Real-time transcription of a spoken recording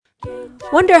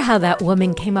Wonder how that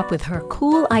woman came up with her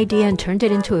cool idea and turned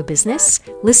it into a business?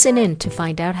 Listen in to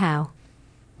find out how.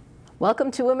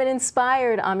 Welcome to Women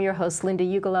Inspired. I'm your host, Linda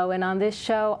Ugolo, and on this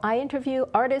show, I interview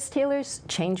artists, healers,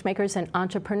 change makers, and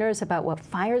entrepreneurs about what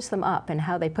fires them up and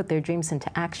how they put their dreams into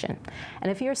action.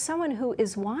 And if you're someone who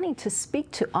is wanting to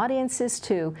speak to audiences,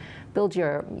 to build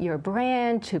your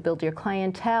brand, to build your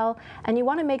clientele, and you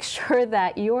want to make sure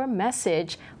that your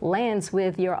message lands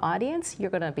with your audience, you're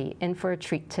going to be in for a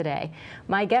treat today.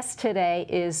 My guest today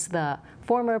is the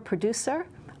former producer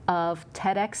of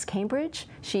TEDx Cambridge.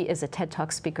 She is a TED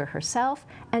Talk speaker herself,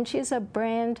 and she's a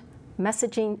brand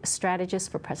messaging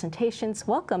strategist for presentations.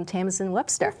 Welcome, Tamsin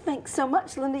Webster. Well, thanks so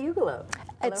much, Linda Ugolo.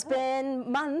 It's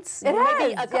been months,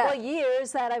 maybe a couple of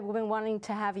years that I've been wanting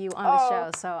to have you on the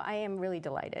show, so I am really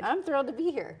delighted. I'm thrilled to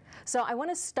be here. So I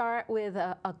want to start with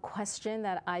a question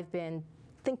that I've been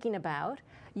thinking about.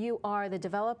 You are the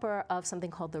developer of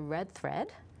something called the Red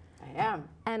Thread. I am.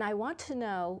 And I want to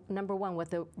know, number one, what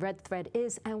the Red Thread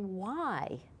is and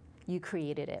why you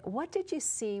created it. What did you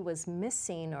see was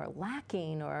missing or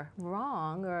lacking or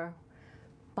wrong or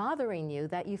bothering you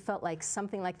that you felt like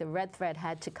something like the Red Thread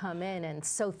had to come in and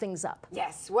sew things up?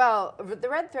 Yes. Well, the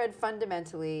Red Thread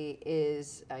fundamentally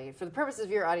is, for the purposes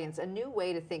of your audience, a new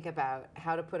way to think about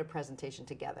how to put a presentation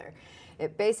together.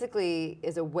 It basically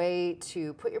is a way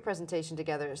to put your presentation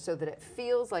together so that it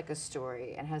feels like a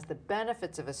story and has the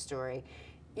benefits of a story,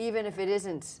 even if it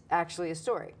isn't actually a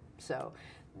story. So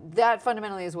that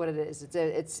fundamentally is what it is.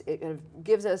 It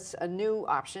gives us a new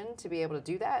option to be able to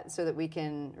do that so that we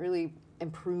can really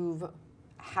improve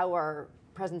how our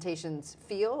presentations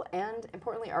feel and,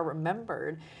 importantly, are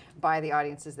remembered by the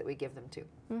audiences that we give them to.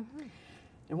 Mm-hmm.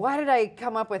 And why did I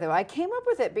come up with it? I came up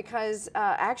with it because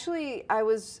actually I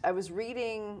was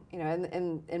reading,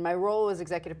 in my role as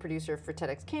executive producer for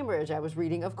TEDx Cambridge, I was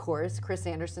reading, of course, Chris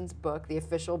Anderson's book, the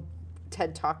official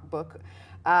TED Talk book,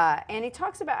 and he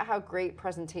talks about how great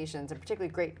presentations, and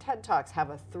particularly great TED Talks, have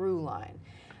a through line.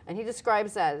 And he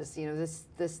describes that as,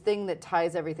 this thing that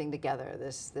ties everything together,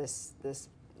 this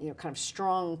kind of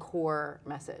strong core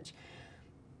message.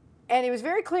 And he was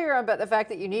very clear about the fact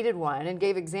that you needed one and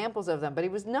gave examples of them, but he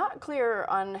was not clear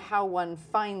on how one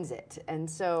finds it. And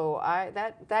so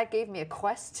that gave me a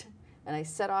quest, and I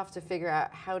set off to figure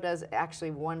out how does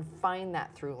actually one find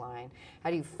that through line?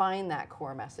 How do you find that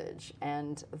core message?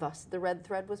 And thus the Red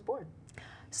Thread was born.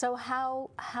 So how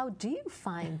do you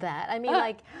find that? I mean,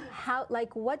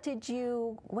 what did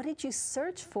you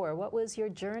search for? What was your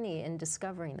journey in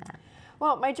discovering that?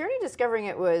 Well, my journey discovering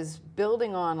it was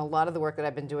building on a lot of the work that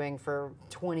I've been doing for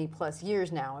 20 plus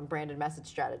years now in branded message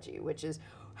strategy, which is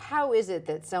how is it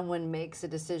that someone makes a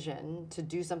decision to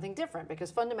do something different?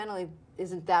 Because fundamentally,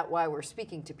 isn't that why we're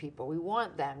speaking to people? We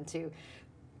want them to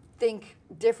think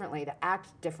differently, to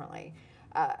act differently.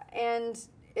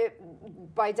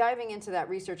 By diving into that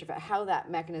research about how that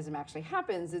mechanism actually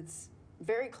happens, it's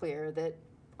very clear that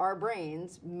our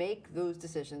brains make those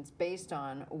decisions based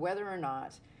on whether or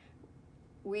not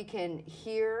we can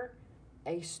hear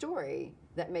a story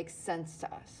that makes sense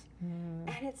to us.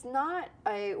 Mm. And it's not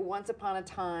a once upon a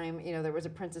time, there was a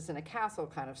princess in a castle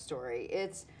kind of story.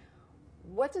 It's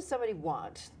what does somebody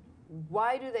want?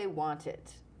 Why do they want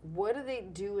it? What do they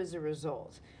do as a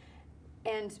result?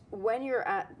 And when you're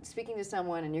speaking to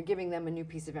someone and you're giving them a new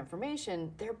piece of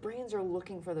information, their brains are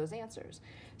looking for those answers.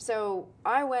 So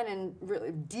I went and really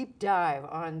deep dive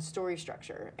on story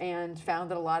structure and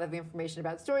found that a lot of the information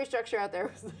about story structure out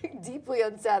there was deeply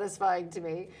unsatisfying to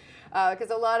me, because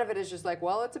a lot of it is just like,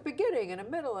 well, it's a beginning and a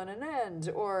middle and an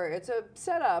end, or it's a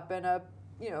setup and a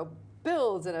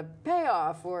builds and a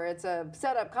payoff, or it's a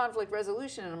setup conflict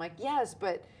resolution. And I'm like, yes,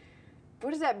 but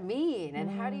what does that mean? And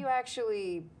how do you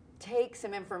actually take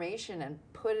some information and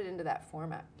put it into that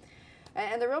format?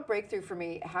 And the real breakthrough for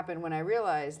me happened when I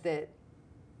realized that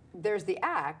there's the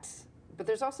act, but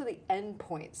there's also the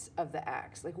endpoints of the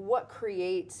acts. Like, what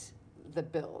creates the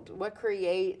build? What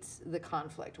creates the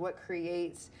conflict? What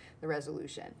creates the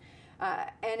resolution?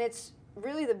 And it's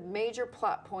really the major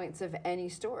plot points of any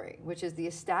story, which is the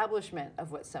establishment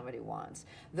of what somebody wants,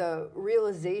 the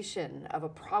realization of a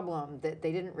problem that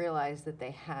they didn't realize that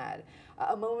they had,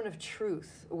 a moment of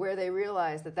truth where they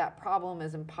realize that that problem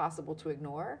is impossible to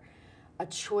ignore, a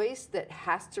choice that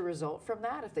has to result from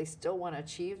that if they still want to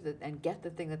achieve and get the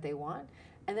thing that they want,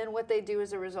 and then what they do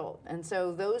as a result. And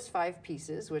so those 5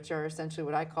 pieces, which are essentially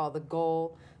what I call the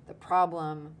goal, the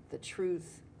problem, the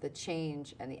truth, the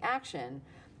change, and the action,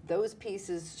 those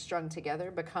pieces strung together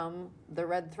become the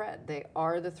Red Thread. They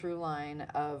are the through line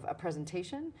of a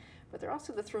presentation, but they're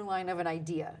also the through line of an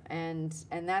idea. And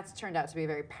that's turned out to be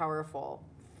very powerful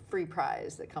free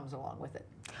prize that comes along with it.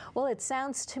 Well, it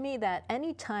sounds to me that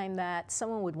any time that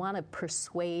someone would want to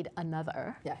persuade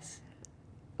another, Yes.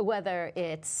 whether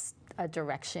it's a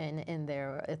direction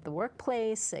at the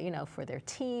workplace, for their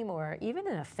team, or even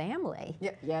in a family.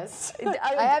 Yeah, yes.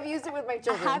 I have used it with my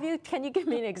children. Have you? Can you give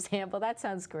me an example? That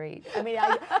sounds great. I mean,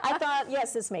 I thought,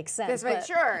 yes, this makes sense.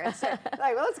 Sure. It's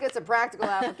like, well, let's get some practical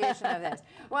application of this.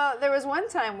 Well, there was one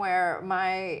time where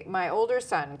my older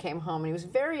son came home and he was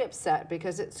very upset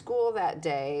because at school that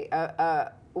day,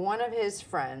 one of his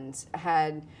friends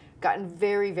had gotten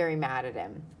very, very mad at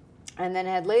him, and then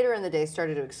had later in the day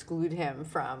started to exclude him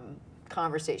from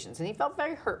conversations, and he felt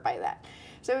very hurt by that.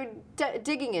 So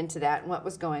digging into that and what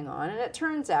was going on, and it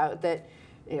turns out that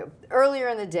earlier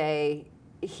in the day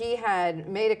he had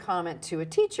made a comment to a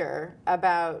teacher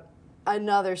about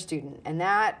another student, and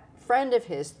that friend of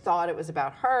his thought it was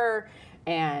about her,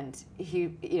 and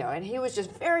he was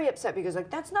just very upset because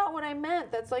that's not what I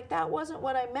meant. That wasn't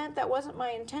what I meant. That wasn't my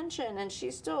intention. And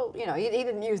she still, he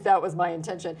didn't use that was my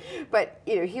intention, but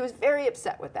he was very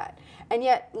upset with that. And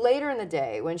yet later in the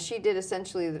day, when she did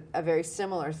essentially a very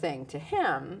similar thing to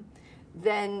him,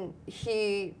 then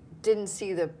he didn't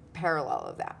see the parallel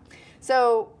of that.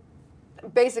 So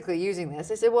basically using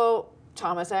this, I said, well,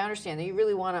 Thomas, I understand that you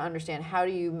really want to understand how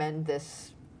do you mend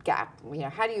this gap,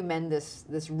 how do you mend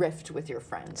this rift with your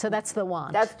friend? So that's the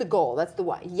want. That's the goal. That's the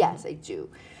why. Yes, I do.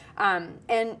 And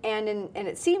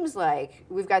it seems like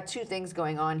we've got two things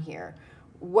going on here: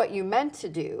 what you meant to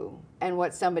do and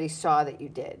what somebody saw that you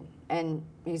did. And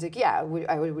he's like, yeah.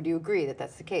 Would you agree that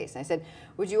that's the case? And I said,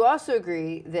 would you also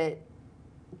agree that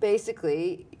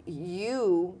basically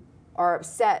you are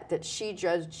upset that she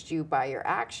judged you by your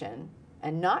action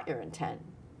and not your intent?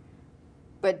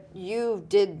 But you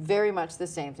did very much the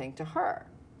same thing to her.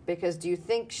 Because do you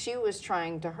think she was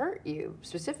trying to hurt you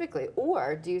specifically?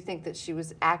 Or do you think that she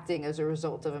was acting as a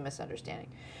result of a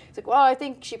misunderstanding? It's like, well, I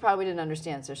think she probably didn't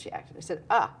understand, so she acted. I said,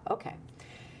 okay.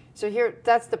 So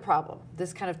that's the problem,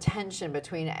 this kind of tension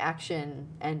between action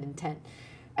and intent.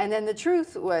 And then the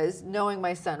truth was, knowing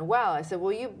my son well, I said,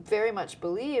 well, you very much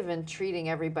believe in treating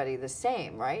everybody the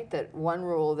same, right? That one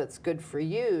rule that's good for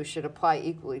you should apply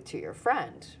equally to your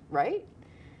friend, right?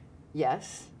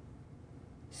 Yes.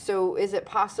 So is it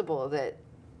possible that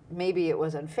maybe it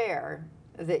was unfair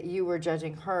that you were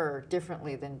judging her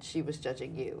differently than she was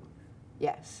judging you?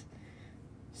 Yes.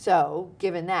 So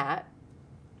given that,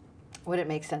 would it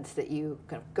make sense that you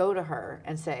kind of go to her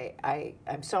and say,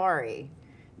 I'm sorry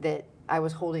that I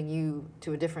was holding you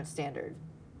to a different standard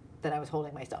than I was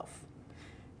holding myself?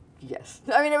 Yes.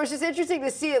 I mean, it was just interesting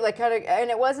to see it, and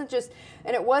it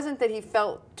wasn't that he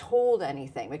felt told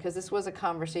anything, because this was a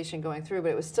conversation going through,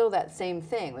 but it was still that same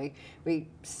thing. We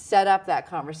set up that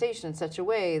conversation in such a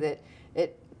way that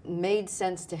it made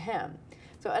sense to him.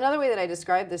 So another way that I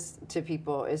describe this to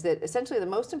people is that essentially the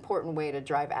most important way to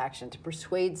drive action, to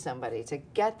persuade somebody, to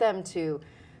get them to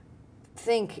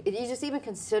think, you just even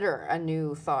consider a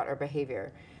new thought or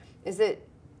behavior, is that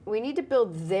we need to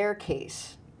build their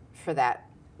case for that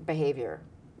behavior,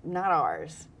 not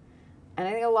ours. And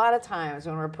I think a lot of times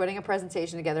when we're putting a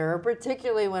presentation together, or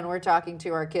particularly when we're talking to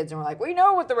our kids and we're like, we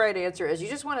know what the right answer is, you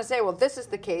just want to say, well, this is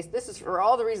the case, this is for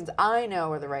all the reasons I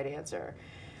know are the right answer.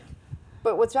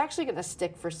 But what's actually going to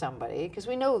stick for somebody, because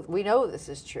we know this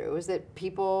is true, is that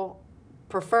people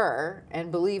prefer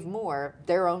and believe more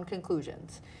their own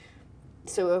conclusions.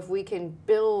 So if we can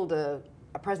build a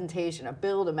presentation,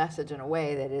 build a message in a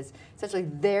way that is essentially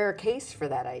their case for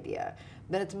that idea,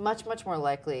 then it's much, much more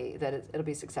likely that it'll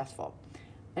be successful.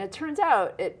 And it turns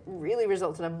out it really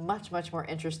results in a much, much more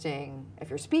interesting, if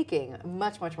you're speaking, a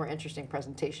much, much more interesting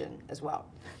presentation as well.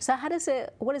 So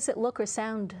what does it look or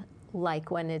sound like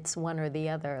when it's one or the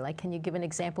other? Like, can you give an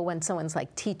example when someone's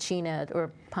like teaching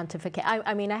or pontificate?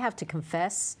 I mean, I have to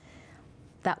confess,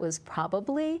 that was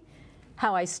probably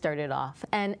how I started off.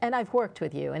 And I've worked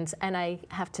with you, and I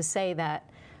have to say that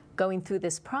going through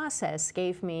this process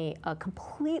gave me a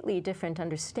completely different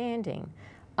understanding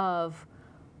of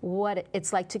what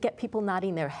it's like to get people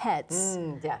nodding their heads.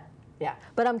 Yeah.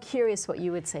 But I'm curious what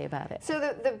you would say about it. So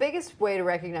the biggest way to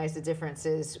recognize the difference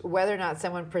is whether or not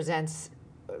someone presents,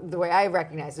 the way I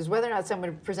recognize is whether or not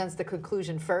someone presents the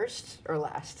conclusion first or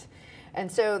last. And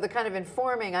so the kind of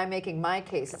informing, I'm making my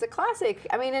case, it's a classic,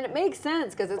 and it makes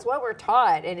sense because it's what we're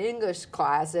taught in English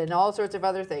class and all sorts of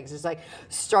other things. It's like,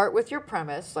 start with your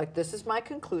premise, like this is my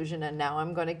conclusion, and now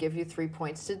I'm going to give you 3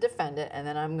 points to defend it, and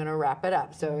then I'm going to wrap it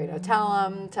up. So,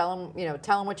 tell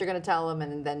them what you're going to tell them,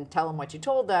 and then tell them what you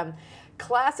told them.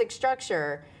 Classic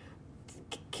structure.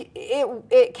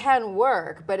 it can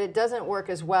work, but it doesn't work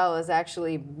as well as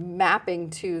actually mapping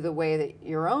to the way that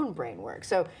your own brain works.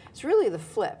 So it's really the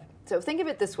flip. So think of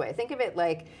it this way. Think of it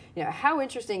like, how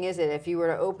interesting is it if you were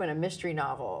to open a mystery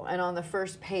novel and on the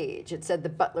first page it said the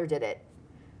butler did it.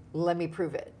 Let me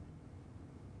prove it.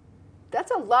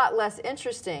 That's a lot less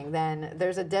interesting than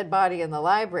there's a dead body in the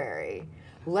library.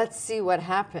 Let's see what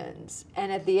happens.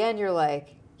 And at the end you're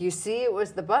like, you see, it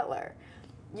was the butler.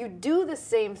 You do the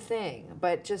same thing,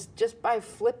 but just by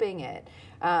flipping it,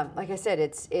 like I said,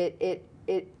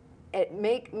 it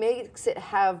makes it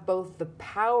have both the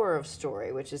power of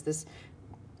story, which is this,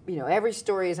 every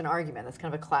story is an argument. That's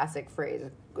kind of a classic phrase,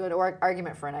 an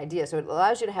argument for an idea. So it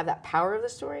allows you to have that power of the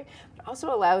story, but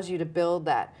also allows you to build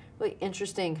that really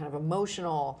interesting kind of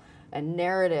emotional and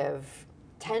narrative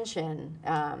tension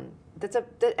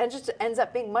that just ends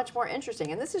up being much more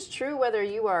interesting. And this is true whether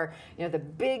you are, the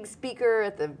big speaker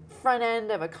at the front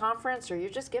end of a conference or you're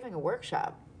just giving a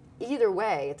workshop. Either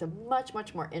way, it's a much,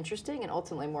 much more interesting and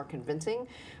ultimately more convincing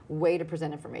way to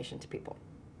present information to people.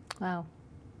 Wow.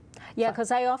 Yeah,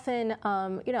 because I often,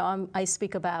 I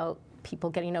speak about people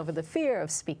getting over the fear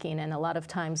of speaking, and a lot of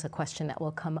times a question that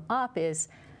will come up is,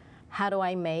 how do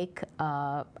I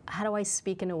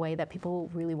speak in a way that people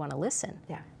really want to listen?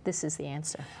 Yeah. This is the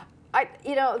answer.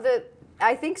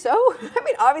 I think so. I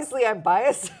mean, obviously I'm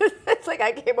biased. It's like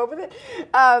I came up with it.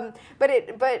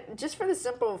 But just for the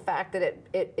simple fact that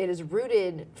it is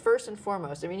rooted first and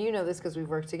foremost. I mean, you know this because we've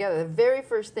worked together. The very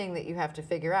first thing that you have to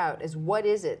figure out is what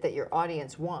is it that your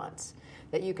audience wants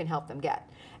that you can help them get.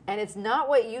 And it's not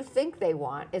what you think they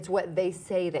want, it's what they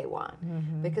say they want.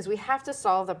 Mm-hmm. Because we have to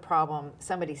solve the problem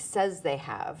somebody says they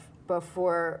have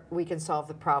before we can solve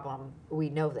the problem we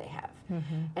know they have.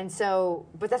 Mm-hmm. And so,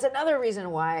 but that's another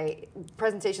reason why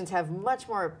presentations have much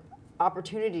more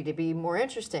opportunity to be more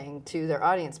interesting to their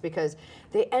audience, because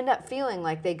they end up feeling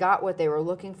like they got what they were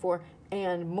looking for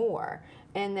and more.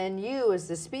 And then you as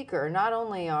the speaker not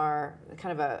only are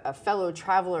kind of a fellow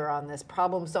traveler on this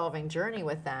problem-solving journey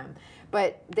with them,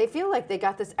 but they feel like they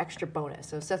got this extra bonus.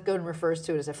 So Seth Godin refers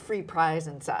to it as a free prize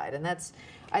inside. And I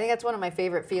think that's one of my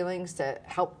favorite feelings to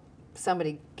help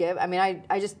somebody give. I mean,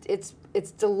 I just,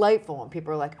 it's delightful when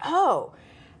people are like, oh,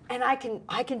 and I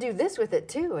can do this with it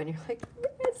too. And you're like,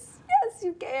 yes,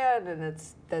 you can. And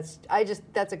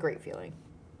that's a great feeling.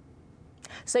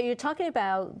 So you're talking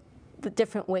about the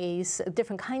different ways,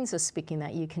 different kinds of speaking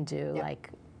that you can do, yeah. like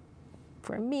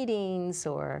for meetings,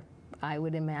 or I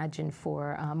would imagine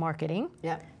for marketing,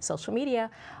 yeah. social media.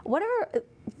 What are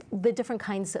the different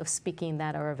kinds of speaking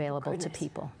that are available to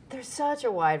people? There's such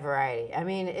a wide variety. I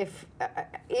mean,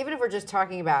 even if we're just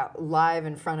talking about live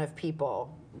in front of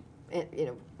people,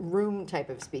 room type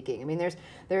of speaking. I mean,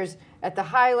 there's at the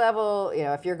high level,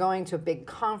 if you're going to a big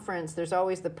conference, there's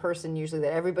always the person usually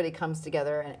that everybody comes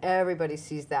together and everybody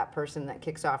sees that person that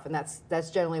kicks off, and that's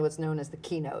generally what's known as the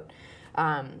keynote.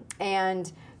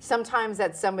 And sometimes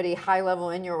that's somebody high level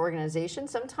in your organization.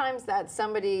 Sometimes that's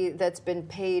somebody that's been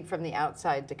paid from the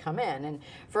outside to come in. And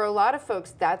for a lot of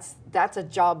folks, that's a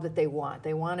job that they want.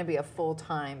 They want to be a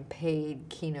full-time paid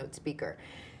keynote speaker.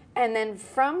 And then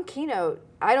from keynote,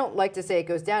 I don't like to say it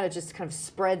goes down, it just kind of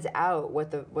spreads out what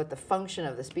the function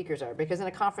of the speakers are. Because in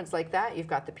a conference like that, you've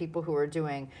got the people who are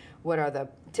doing what are the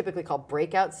typically called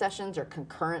breakout sessions or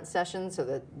concurrent sessions,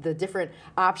 so the different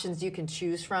options you can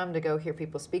choose from to go hear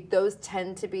people speak. Those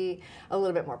tend to be a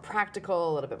little bit more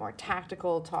practical, a little bit more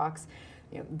tactical talks.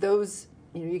 Those,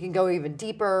 you can go even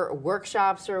deeper.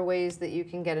 Workshops are ways that you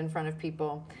can get in front of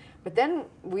people. But then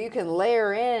you can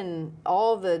layer in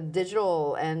all the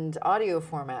digital and audio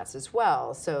formats as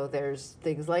well. So there's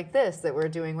things like this that we're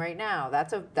doing right now.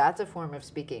 That's a form of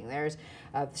speaking. There's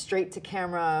straight to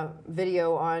camera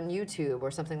video on YouTube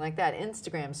or something like that.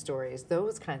 Instagram stories,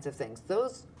 those kinds of things.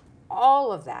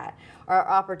 All of that are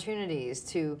opportunities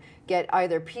to get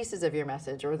either pieces of your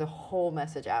message or the whole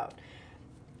message out.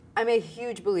 I'm a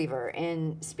huge believer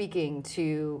in speaking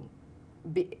to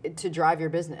drive your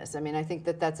business. I mean, I think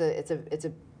it's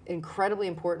an incredibly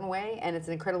important way, and it's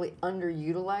an incredibly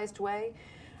underutilized way.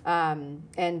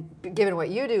 And given what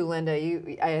you do, Linda,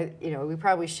 we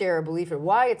probably share a belief in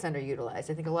why it's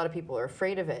underutilized. I think a lot of people are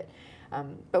afraid of it.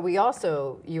 But we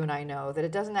also, you and I know, that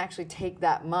it doesn't actually take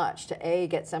that much to A,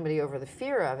 get somebody over the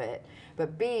fear of it,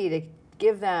 but B, to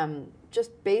give them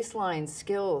just baseline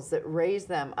skills that raise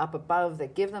them up above,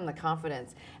 that give them the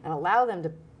confidence and allow them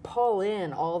to pull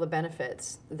in all the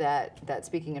benefits that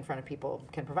speaking in front of people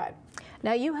can provide.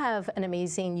 Now, you have an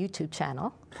amazing YouTube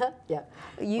channel. Yeah.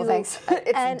 Well, thanks.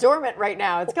 It's dormant right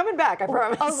now. It's coming back, I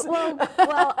promise.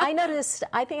 Well, I noticed,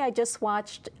 I think I just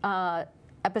watched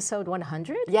episode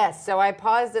 100? Yes, so I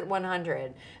paused at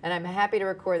 100, and I'm happy to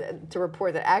report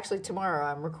that actually tomorrow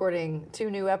I'm recording 2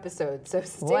 new episodes. So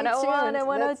stay 101 tuned. and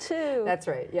 102. That's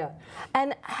right, yeah.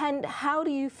 And how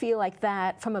do you feel like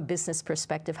that from a business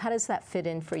perspective? How does that fit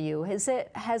in for you? Has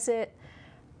it,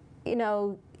 you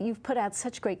know, you've put out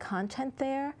such great content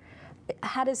there.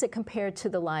 How does it compare to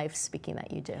the live speaking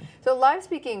that you do? So live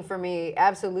speaking for me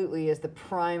absolutely is the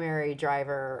primary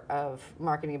driver of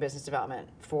marketing and business development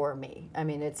for me. I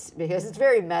mean, it's because it's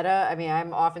very meta. I mean,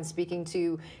 I'm often speaking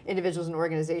to individuals and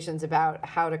organizations about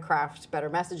how to craft better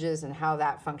messages and how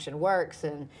that function works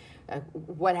and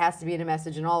what has to be in a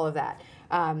message and all of that.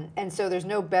 And so there's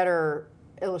no better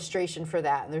illustration for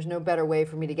that, and there's no better way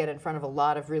for me to get in front of a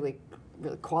lot of really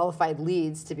qualified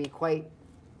leads, to be quite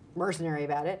mercenary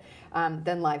about it,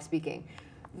 than live speaking.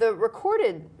 The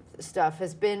recorded stuff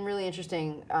has been really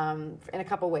interesting in a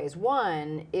couple ways.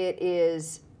 One, it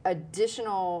is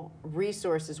additional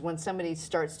resources when somebody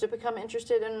starts to become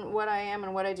interested in what I am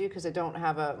and what I do, because I don't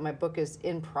have my book is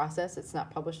in process, it's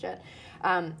not published yet.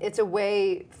 It's a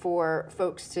way for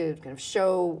folks to kind of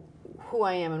show who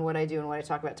I am and what I do and what I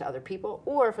talk about to other people,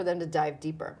 or for them to dive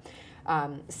deeper.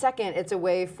 Second, it's a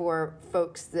way for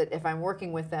folks that if I'm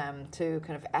working with them to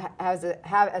kind of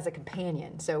have as a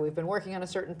companion. So we've been working on a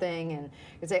certain thing, and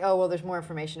you can say, oh, well, there's more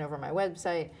information over my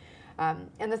website.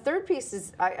 And the third piece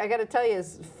is, I got to tell you,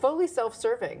 is fully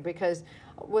self-serving, because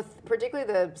with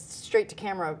particularly the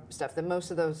straight-to-camera stuff, that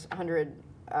most of those 100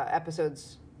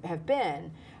 episodes have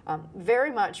been,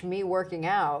 very much me working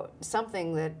out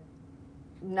something that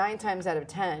 9 times out of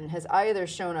 10 has either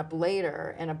shown up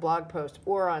later in a blog post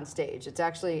or on stage. It's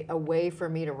actually a way for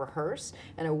me to rehearse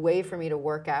and a way for me to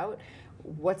work out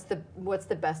what's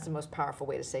the best and most powerful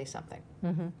way to say something.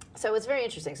 Mm-hmm. So it's very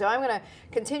interesting. So I'm going to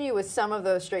continue with some of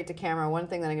those straight to camera. One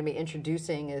thing that I'm going to be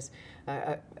introducing is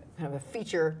kind of a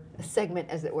feature segment,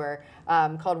 as it were,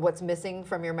 called What's Missing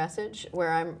from Your Message,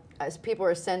 where as people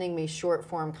are sending me short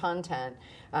form content,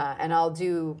 and I'll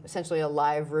do essentially a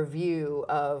live review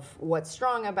of what's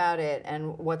strong about it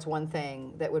and what's one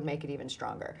thing that would make it even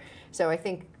stronger. So I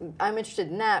think I'm interested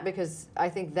in that, because I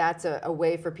think that's a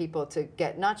way for people to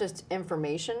get not just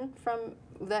information from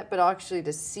that, but actually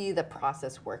to see the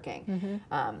process working.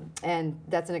 Mm-hmm. And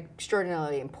that's an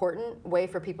extraordinarily important way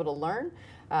for people to learn.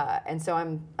 And so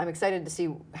I'm excited to see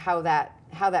how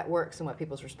that works and what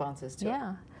people's responses to it.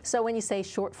 Yeah. So when you say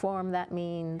short form, that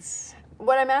means?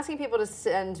 What I'm asking people to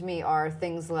send me are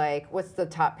things like, what's the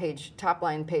top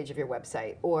line page of your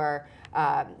website? Or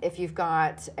if you've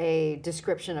got a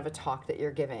description of a talk that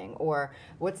you're giving, or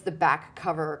what's the back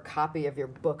cover copy of your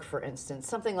book, for instance,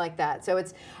 something like that. So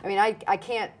I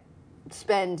can't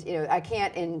spend, I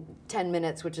can't in 10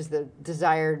 minutes, which is the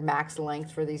desired max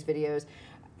length for these videos,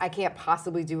 I can't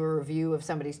possibly do a review of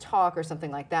somebody's talk or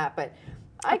something like that, but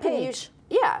I can use,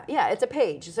 it's a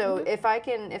page. So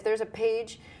mm-hmm. if there's a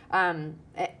page, and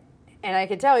I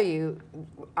can tell you,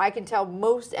 I can tell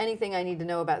most anything I need to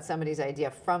know about somebody's idea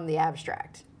from the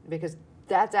abstract, because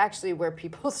that's actually where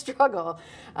people struggle,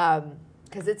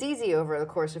 because it's easy over the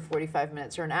course of 45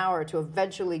 minutes or an hour to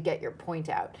eventually get your point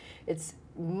out. It's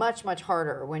much, much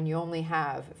harder when you only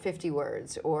have 50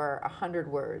 words or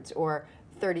 100 words or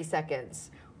 30 seconds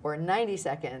or 90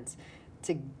 seconds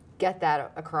to get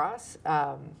that across.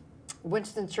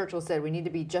 Winston Churchill said we need to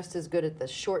be just as good at the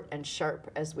short and sharp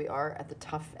as we are at the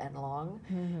tough and long.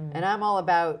 Mm-hmm. And I'm all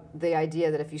about the idea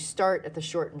that if you start at the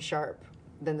short and sharp,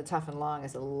 then the tough and long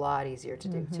is a lot easier to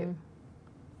do too.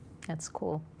 That's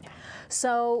cool.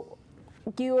 So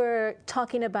you were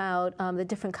talking about the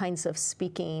different kinds of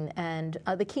speaking, and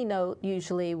the keynote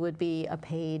usually would be a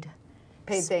paid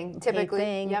thing. Typically, paid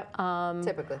thing. Yep.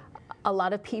 Typically. A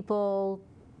lot of people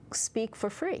speak for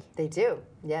free. They do,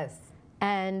 yes.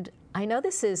 And I know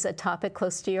this is a topic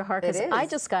close to your heart, because I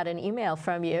just got an email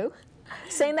from you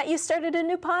saying that you started a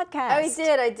new podcast.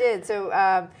 I did. So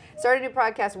started a new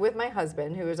podcast with my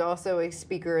husband, who is also a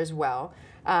speaker as well.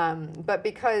 But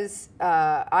because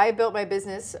I built my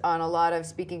business on a lot of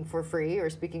speaking for free, or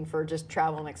speaking for just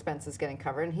travel and expenses getting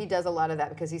covered, and he does a lot of that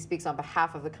because he speaks on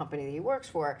behalf of the company that he works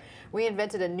for, we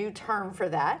invented a new term for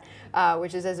that,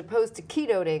 which is, as opposed to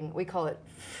keynoting, we call it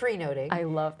free noting. I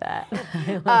love that.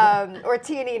 Or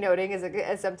T&E noting,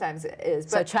 as sometimes it is.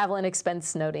 But so travel and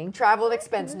expense noting. Travel and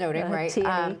expense noting, right? T&E.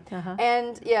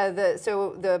 And yeah,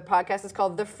 so the podcast is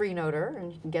called The Free Noter,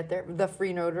 and you can get there,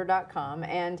 thefreenoter.com.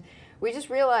 And we just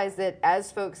realized that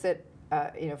as folks that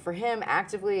for him,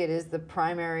 actively, it is the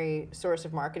primary source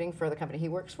of marketing for the company he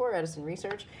works for, Edison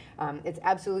Research. It's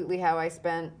absolutely how I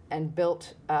spent and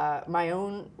built my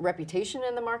own reputation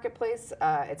in the marketplace.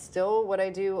 It's still what I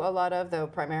do a lot of, though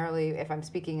primarily if I'm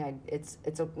speaking, it's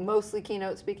mostly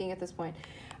keynote speaking at this point.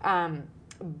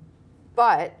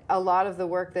 But a lot of the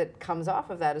work that comes off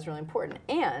of that is really important.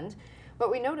 And what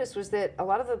we noticed was that a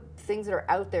lot of the things that are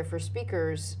out there for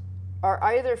speakers are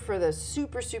either for the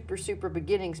super, super, super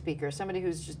beginning speaker, somebody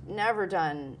who's just never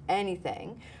done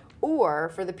anything, or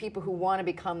for the people who want to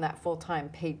become that full-time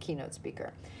paid keynote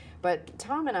speaker. But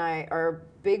Tom and I are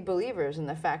big believers in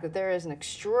the fact that there is an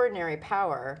extraordinary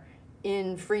power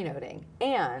in free-noting,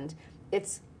 and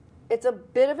it's a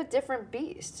bit of a different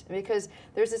beast because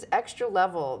there's this extra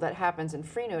level that happens in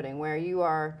free-noting where you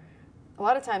are a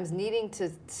lot of times needing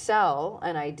to sell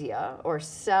an idea or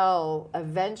sell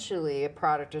eventually a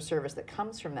product or service that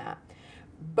comes from that,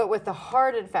 but with the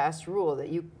hard and fast rule that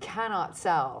you cannot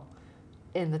sell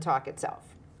in the talk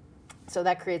itself. So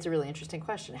that creates a really interesting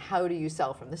question. How do you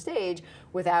sell from the stage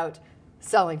without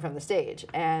selling from the stage?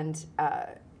 And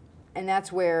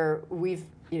that's where we've,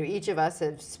 each of us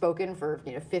have spoken for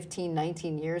 15,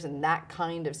 19 years in that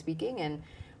kind of speaking, and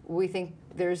we think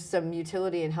there's some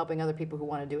utility in helping other people who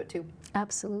want to do it too.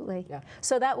 Absolutely. Yeah.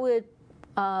 So that would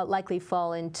likely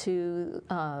fall into,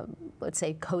 let's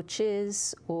say,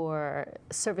 coaches or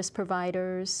service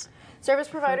providers. Service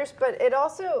providers, but it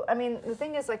also, the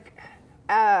thing is like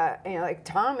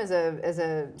Tom is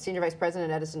a senior vice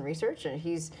president at Edison Research,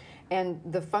 and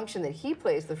the function that he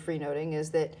plays with free-noting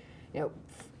is that,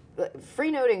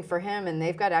 free-noting for him, and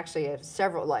they've got actually a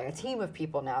team of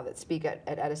people now that speak at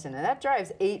Edison, and that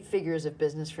drives 8 figures of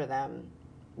business for them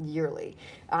yearly,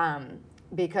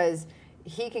 because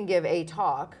he can give a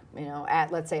talk,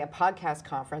 at, let's say, a podcast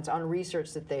conference on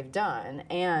research that they've done,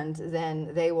 and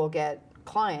then they will get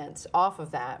clients off of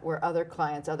that, where other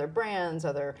clients, other brands,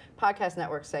 other podcast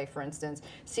networks, say, for instance,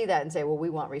 see that and say, well, we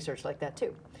want research like that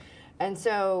too. And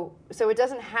so it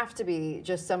doesn't have to be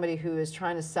just somebody who is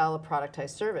trying to sell a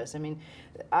productized service.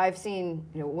 I've seen,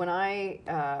 when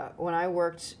I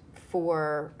worked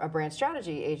for a brand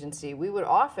strategy agency, we would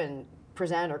often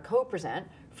present or co-present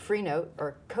free-note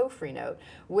or co-free-note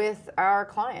with our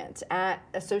clients at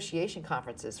association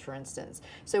conferences, for instance.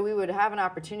 So we would have an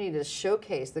opportunity to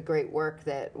showcase the great work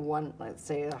that one, let's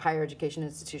say, a higher education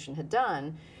institution had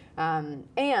done,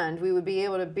 and we would be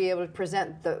able to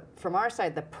present from our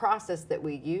side the process that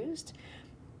we used.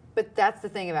 But that's the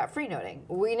thing about free-noting.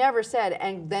 We never said,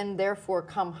 and then therefore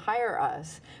come hire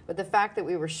us. But the fact that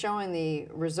we were showing the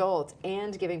results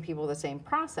and giving people the same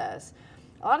process,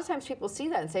 a lot of times people see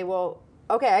that and say, well,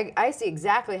 okay, I see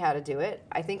exactly how to do it.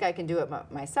 I think I can do it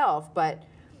myself, but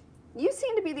you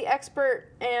seem to be the expert,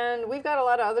 and we've got a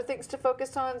lot of other things to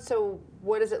focus on, so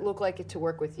what does it look like to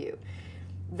work with you?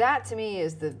 That, to me,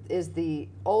 is the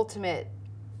ultimate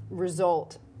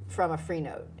result from a free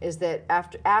note, is that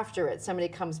after it, somebody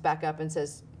comes back up and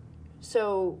says,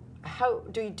 so how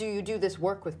do you do this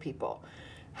work with people?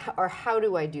 Or how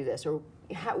do I do this? Or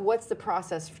what's the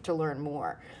process to learn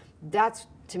more? That's,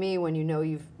 to me, when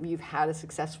you've had a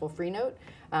successful free note,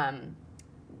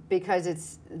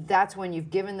 because that's when you've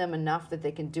given them enough that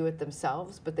they can do it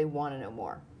themselves, but they want to know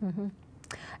more. Mm-hmm.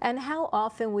 And how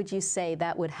often would you say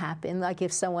that would happen? Like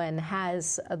if someone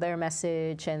has their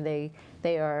message and they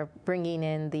are bringing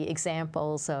in the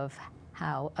examples of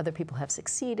how other people have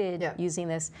succeeded using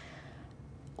this,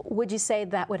 would you say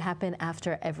that would happen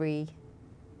after every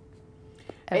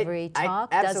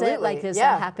talk? Does it? Like, does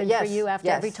that happen for you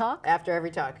after every talk? After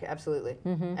every talk, absolutely.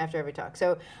 Mm-hmm. After every talk.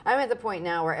 So I'm at the point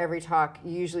now where every talk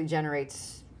usually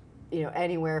generates,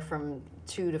 anywhere from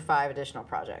 2 to 5 additional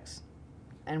projects.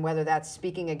 And whether that's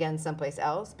speaking again someplace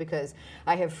else, because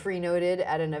I have free noted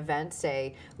at an event,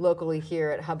 say locally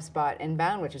here at HubSpot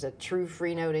Inbound, which is a true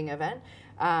free noting event,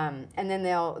 and then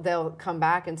they'll come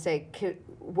back and say,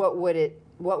 what would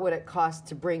it cost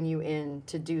to bring you in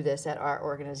to do this at our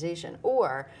organization?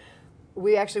 Or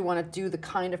we actually want to do the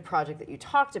kind of project that you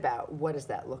talked about. What does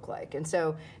that look like? And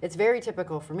so it's very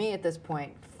typical for me at this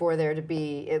point for there to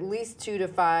be at least 2 to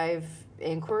 5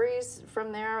 inquiries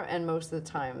from there, and most of the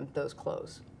time those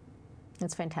close.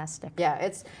 That's fantastic. Yeah,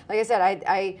 it's like I said,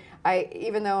 I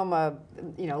even though I'm a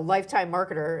lifetime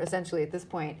marketer essentially at this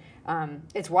point,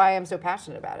 it's why I'm so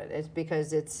passionate about it. It's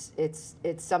because it's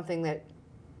something that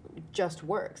just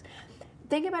works.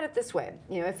 Think about it this way: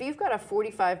 if you've got a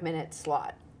 45-minute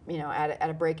slot, at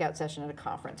a breakout session at a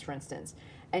conference, for instance,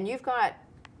 and you've got,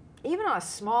 even on a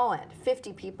small end,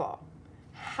 50 people,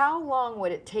 how long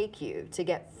would it take you to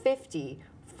get 50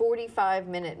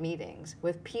 45-minute meetings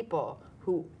with people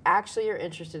who actually are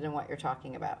interested in what you're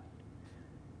talking about?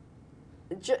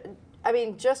 I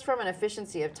mean, just from an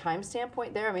efficiency of time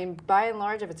standpoint there, I mean, by and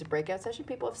large, if it's a breakout session,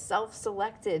 people have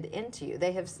self-selected into you.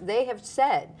 They have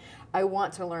said, I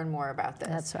want to learn more about this.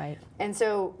 That's right. And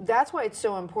so that's why it's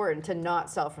so important to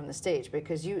not sell from the stage,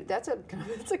 because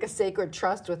it's like a sacred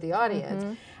trust with the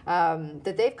audience,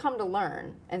 that they've come to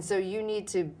learn. And so you need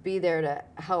to be there to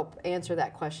help answer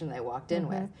that question they walked in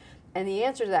with. And the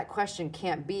answer to that question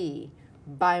can't be,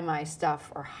 buy my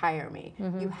stuff or hire me.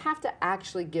 You have to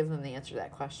actually give them the answer to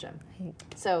that question. Right.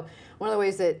 So one of the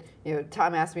ways that,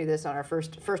 Tom asked me this on our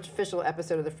first official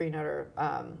episode of the Free Noter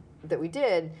that we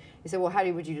did, he said, well,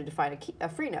 would you define a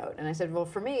free note? And I said, well,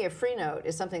 for me, a free note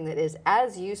is something that is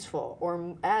as useful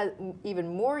or even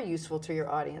more useful to your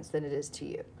audience than it is to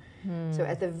you. So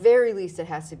at the very least, it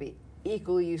has to be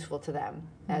equally useful to them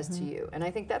as to you. And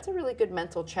I think that's a really good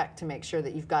mental check to make sure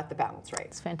that you've got the balance right.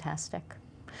 It's fantastic.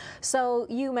 So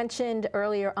you mentioned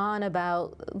earlier on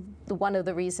about one of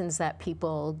the reasons that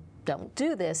people don't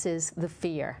do this is the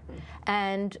fear.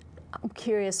 And I'm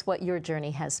curious what your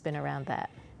journey has been around that.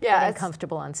 Yeah, getting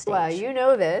comfortable on stage. Well, you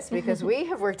know this because we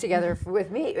have worked together with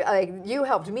me. Like, you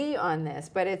helped me on this,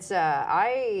 but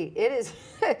I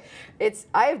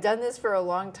have done this for a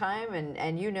long time, and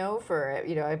for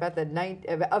about the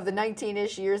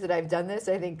 19-ish years that I've done this,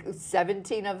 I think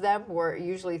 17 of them were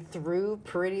usually through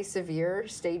pretty severe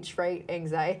stage fright,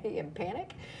 anxiety, and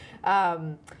panic,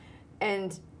 and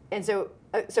so.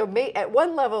 At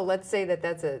one level, let's say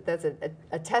that's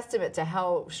a testament to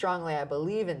how strongly I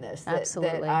believe in this.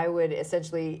 That I would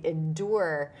essentially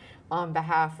endure on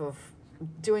behalf of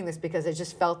doing this because I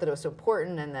just felt that it was so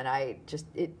important, and that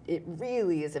it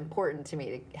really is important to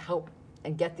me to help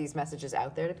and get these messages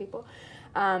out there to people.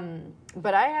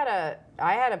 But I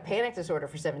had a panic disorder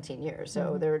for 17 years,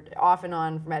 so they're off and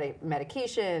on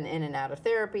medication, in and out of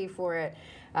therapy for it.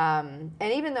 And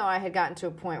even though I had gotten to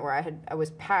a point where I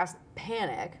was past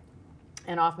panic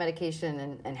and off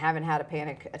medication and haven't had a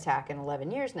panic attack in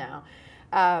 11 years now,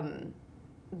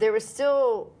 there was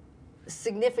still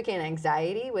significant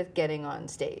anxiety with getting on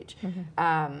stage.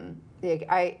 I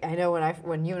know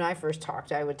when you and I first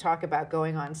talked, I would talk about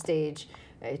going on stage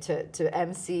to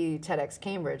MC TEDx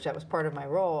Cambridge. That was part of my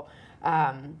role.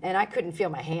 And I couldn't feel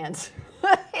my hands,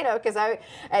 because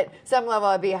at some level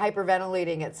I'd be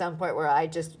hyperventilating at some point where I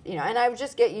just, and I would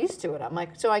just get used to it. I'm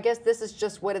like, so I guess this is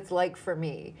just what it's like for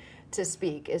me to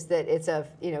speak, is that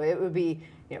it would be,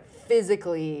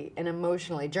 physically and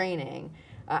emotionally draining.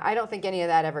 I don't think any of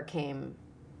that ever came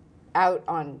out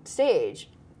on stage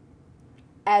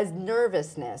as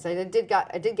nervousness. I did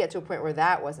get to a point where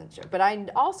that wasn't true. But I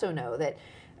also know that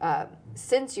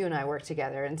since you and I worked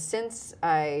together, and since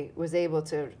I was able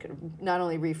to kind of not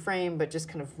only reframe but just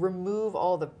kind of remove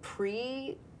all the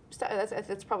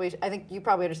that's probably, I think you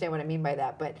probably understand what I mean by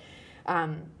that. But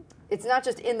it's not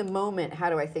just in the moment, how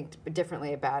do I think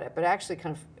differently about it, but actually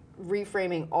kind of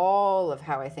reframing all of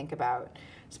how I think about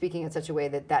speaking in such a way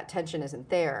that tension isn't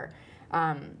there.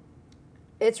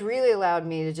 It's really allowed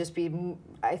me to just be,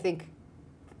 I think,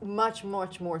 much,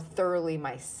 much more thoroughly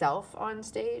myself on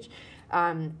stage.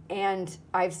 And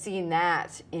I've seen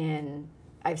that in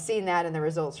the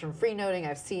results from free noting.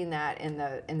 I've seen that in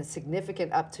the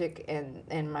significant uptick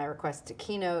in my request to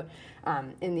keynote,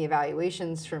 in the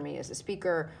evaluations for me as a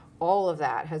speaker. All of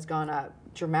that has gone up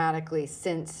dramatically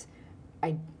since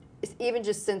I've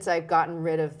gotten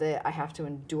rid of I have to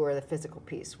endure the physical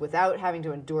piece. Without having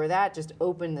to endure that, just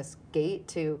open this gate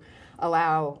to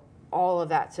allow all of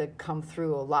that to come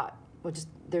through a lot.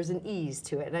 There's an ease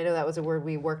to it, and I know that was a word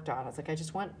we worked on. I was like, I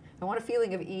want a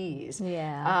feeling of ease.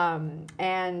 Yeah.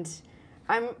 And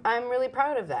I'm really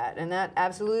proud of that, and that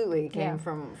absolutely came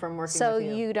from working with you. So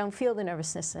you don't feel the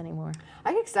nervousness anymore?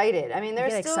 I get excited. I mean,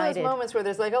 there's still those moments where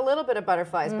there's like a little bit of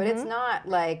butterflies, but it's not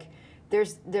like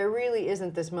there really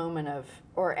isn't this moment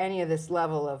or any of this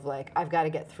level of like, I've got to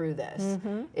get through this.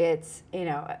 It's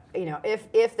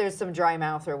if there's some dry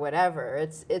mouth or whatever,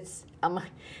 it's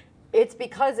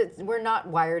because we're not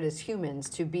wired as humans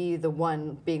to be the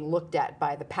one being looked at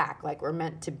by the pack. Like, we're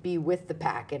meant to be with the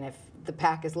pack, and if the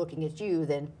pack is looking at you,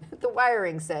 then the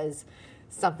wiring says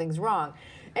something's wrong.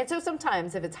 And so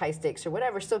sometimes, if it's high stakes or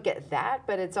whatever, still get that.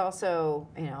 But it's also,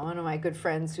 one of my good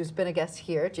friends who's been a guest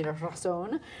here, Gina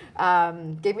Rasson,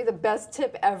 gave me the best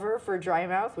tip ever for dry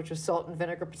mouth, which was salt and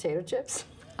vinegar potato chips.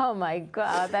 Oh my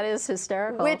God, that is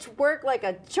hysterical. Which work like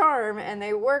a charm, and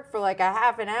they work for like a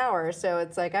half an hour. So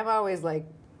it's like I'm always like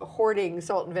hoarding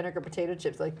salt and vinegar potato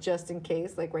chips, like just in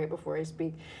case, like right before I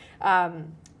speak.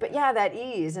 But yeah, that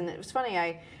ease. And it was funny,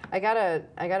 I got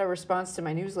a response to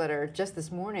my newsletter just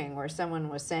this morning where someone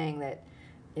was saying that,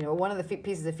 one of the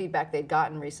pieces of feedback they'd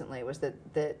gotten recently was that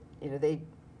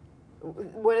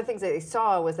one of the things that they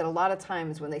saw was that a lot of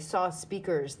times when they saw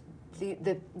speakers,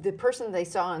 the person they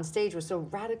saw on stage was so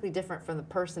radically different from the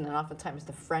person and oftentimes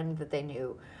the friend that they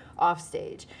knew off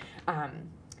stage.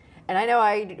 And I know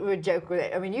I would joke with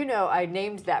it. I mean, I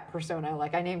named that persona,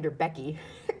 like I named her Becky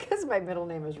because my middle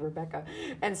name is Rebecca.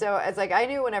 And so it's like I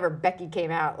knew whenever Becky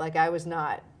came out, like I was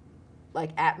not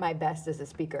like at my best as a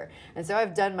speaker. And so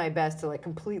I've done my best to like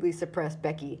completely suppress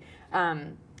Becky.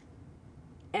 And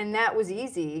that was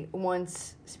easy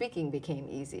once speaking became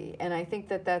easy. And I think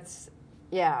that's,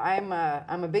 yeah,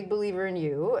 I'm a big believer in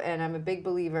you, and I'm a big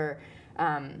believer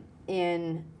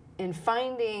in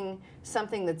finding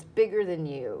something that's bigger than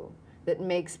you that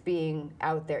makes being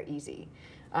out there easy.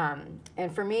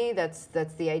 And for me, that's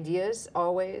the ideas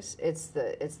always. It's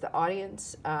the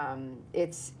audience. And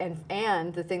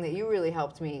the thing that you really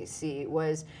helped me see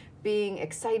was being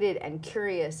excited and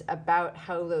curious about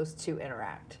how those two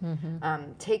interact.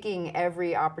 Taking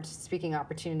every speaking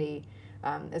opportunity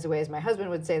as a way, as my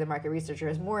husband would say, the market researcher,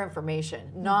 as more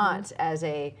information, not as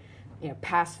a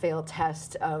pass-fail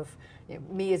test of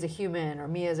me as a human or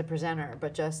me as a presenter,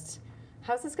 but just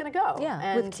how's this going to go? Yeah,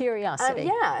 and, with curiosity.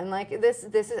 And like this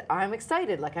is, I'm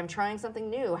excited. Like I'm trying something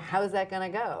new. How's that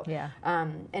going to go? Yeah.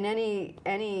 And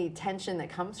any tension that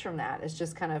comes from that is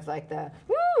just kind of like the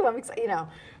woo, I'm excited.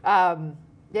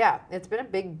 Yeah, it's been a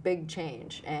big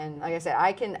change. And like I said,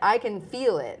 I can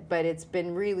feel it, but it's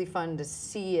been really fun to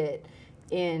see it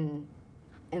in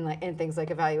things like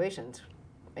evaluations.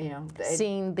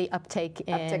 Seeing the uptake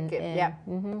in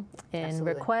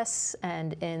requests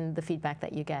and in the feedback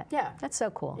that you get. Yeah, that's so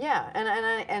cool. Yeah,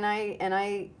 and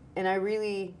I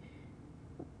really,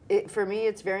 for me,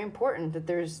 it's very important that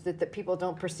that people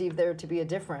don't perceive there to be a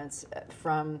difference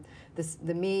from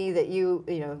the me that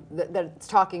that's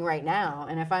talking right now.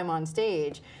 And if I'm on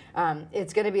stage,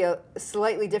 it's going to be a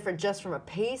slightly different just from a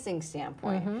pacing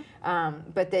standpoint.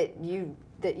 But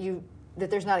that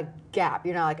there's not a gap.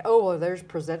 You're not like, oh, well, there's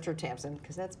presenter Tamsin,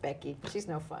 because that's Becky. She's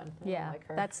no fun. Yeah, like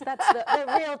her. that's the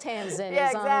real Tamsin yeah,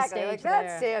 is exactly. on stage like,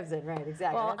 that's Tamsin, right,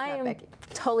 exactly. Well, that's I am Becky.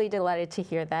 totally delighted to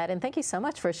hear that, and thank you so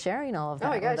much for sharing all of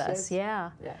that with us.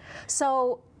 Yeah.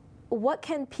 So what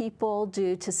can people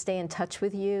do to stay in touch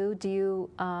with you? Do you,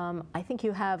 I think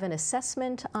you have an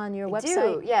assessment on your website.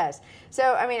 I do, yes.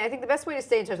 So, I mean, I think the best way to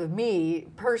stay in touch with me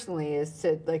personally is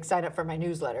to like sign up for my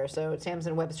newsletter. So,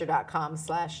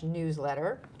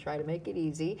 tamsinwebster.com/newsletter. Try to make it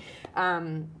easy.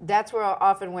 That's where I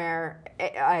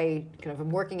kind of am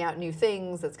working out new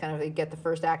things. That's kind of get the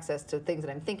first access to things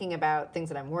that I'm thinking about, things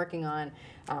that I'm working on.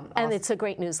 And it's a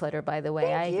great newsletter, by the way.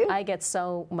 Thank you. I get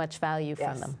so much value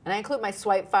from them. And I include my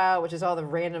swipe file, which is all the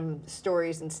random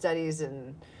stories and studies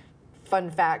and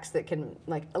fun facts that can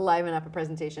like liven up a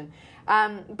presentation.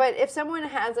 But if someone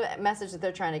has a message that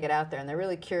they're trying to get out there and they're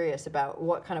really curious about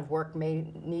what kind of work may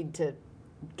need to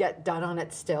get done on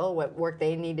it still, what work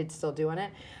they needed to still do on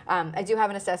it, I do have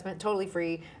an assessment, totally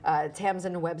free,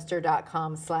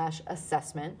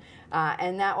 tamsinwebster.com/assessment,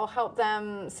 and that will help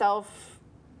them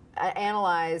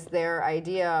analyze their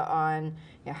idea on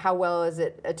how well is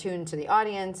it attuned to the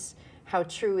audience, how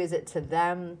true is it to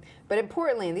them, but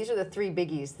importantly, and these are the three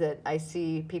biggies that I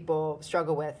see people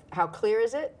struggle with: how clear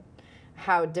is it,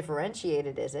 how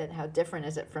differentiated is it, how different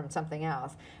is it from something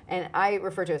else, and I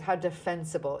refer to it as how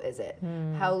defensible is it,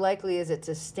 how likely is it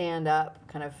to stand up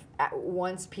kind of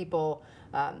once people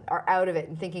are out of it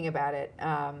and thinking about it,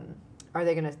 are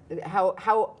they going to,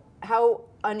 how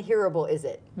unhearable is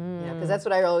it? Because that's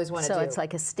what I always want to do. So it's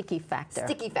like a sticky factor.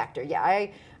 Sticky factor, yeah.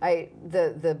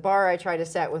 The bar I try to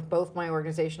set with both my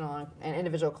organizational and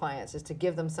individual clients is to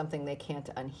give them something they can't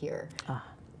unhear.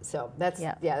 So that's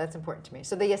that's important to me.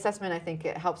 So the assessment, I think,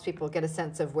 it helps people get a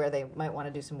sense of where they might want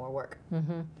to do some more work.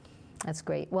 That's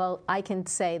great. Well, I can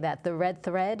say that the red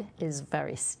thread is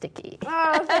very sticky.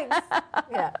 Oh, thanks.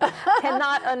 Yeah.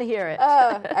 Cannot unhear it.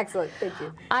 Oh, excellent. Thank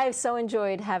you. I've so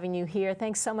enjoyed having you here.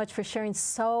 Thanks so much for sharing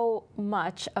so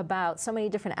much about so many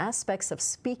different aspects of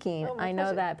speaking. I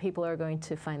know that people are going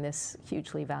to find this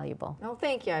hugely valuable. Oh,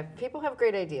 thank you. People have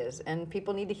great ideas, and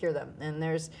people need to hear them. And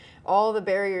there's all the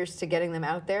barriers to getting them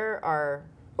out there are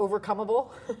overcomeable,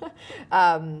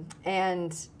 and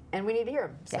we need to hear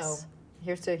them. Yes. So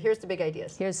here's to big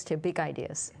ideas. Here's to big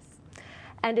ideas.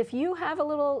 And if you have a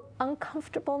little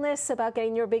uncomfortableness about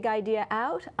getting your big idea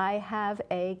out, I have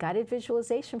a guided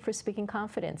visualization for speaking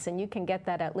confidence, and you can get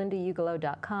that at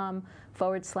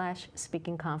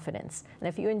lindaugelow.com/speaking confidence. And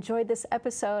if you enjoyed this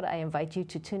episode, I invite you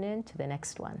to tune in to the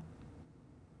next one.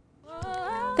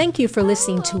 Thank you for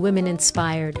listening to Women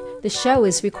Inspired. The show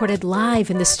is recorded live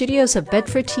in the studios of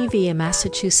Bedford TV in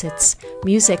Massachusetts.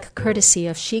 Music courtesy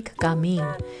of Sheikh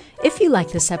Gamin. If you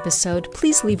like this episode,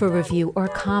 please leave a review or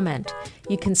comment.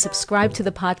 You can subscribe to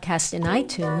the podcast in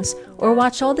iTunes or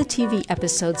watch all the TV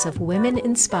episodes of Women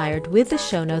Inspired with the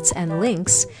show notes and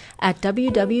links at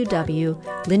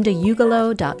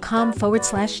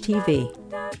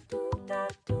www.lindayugalo.com/TV.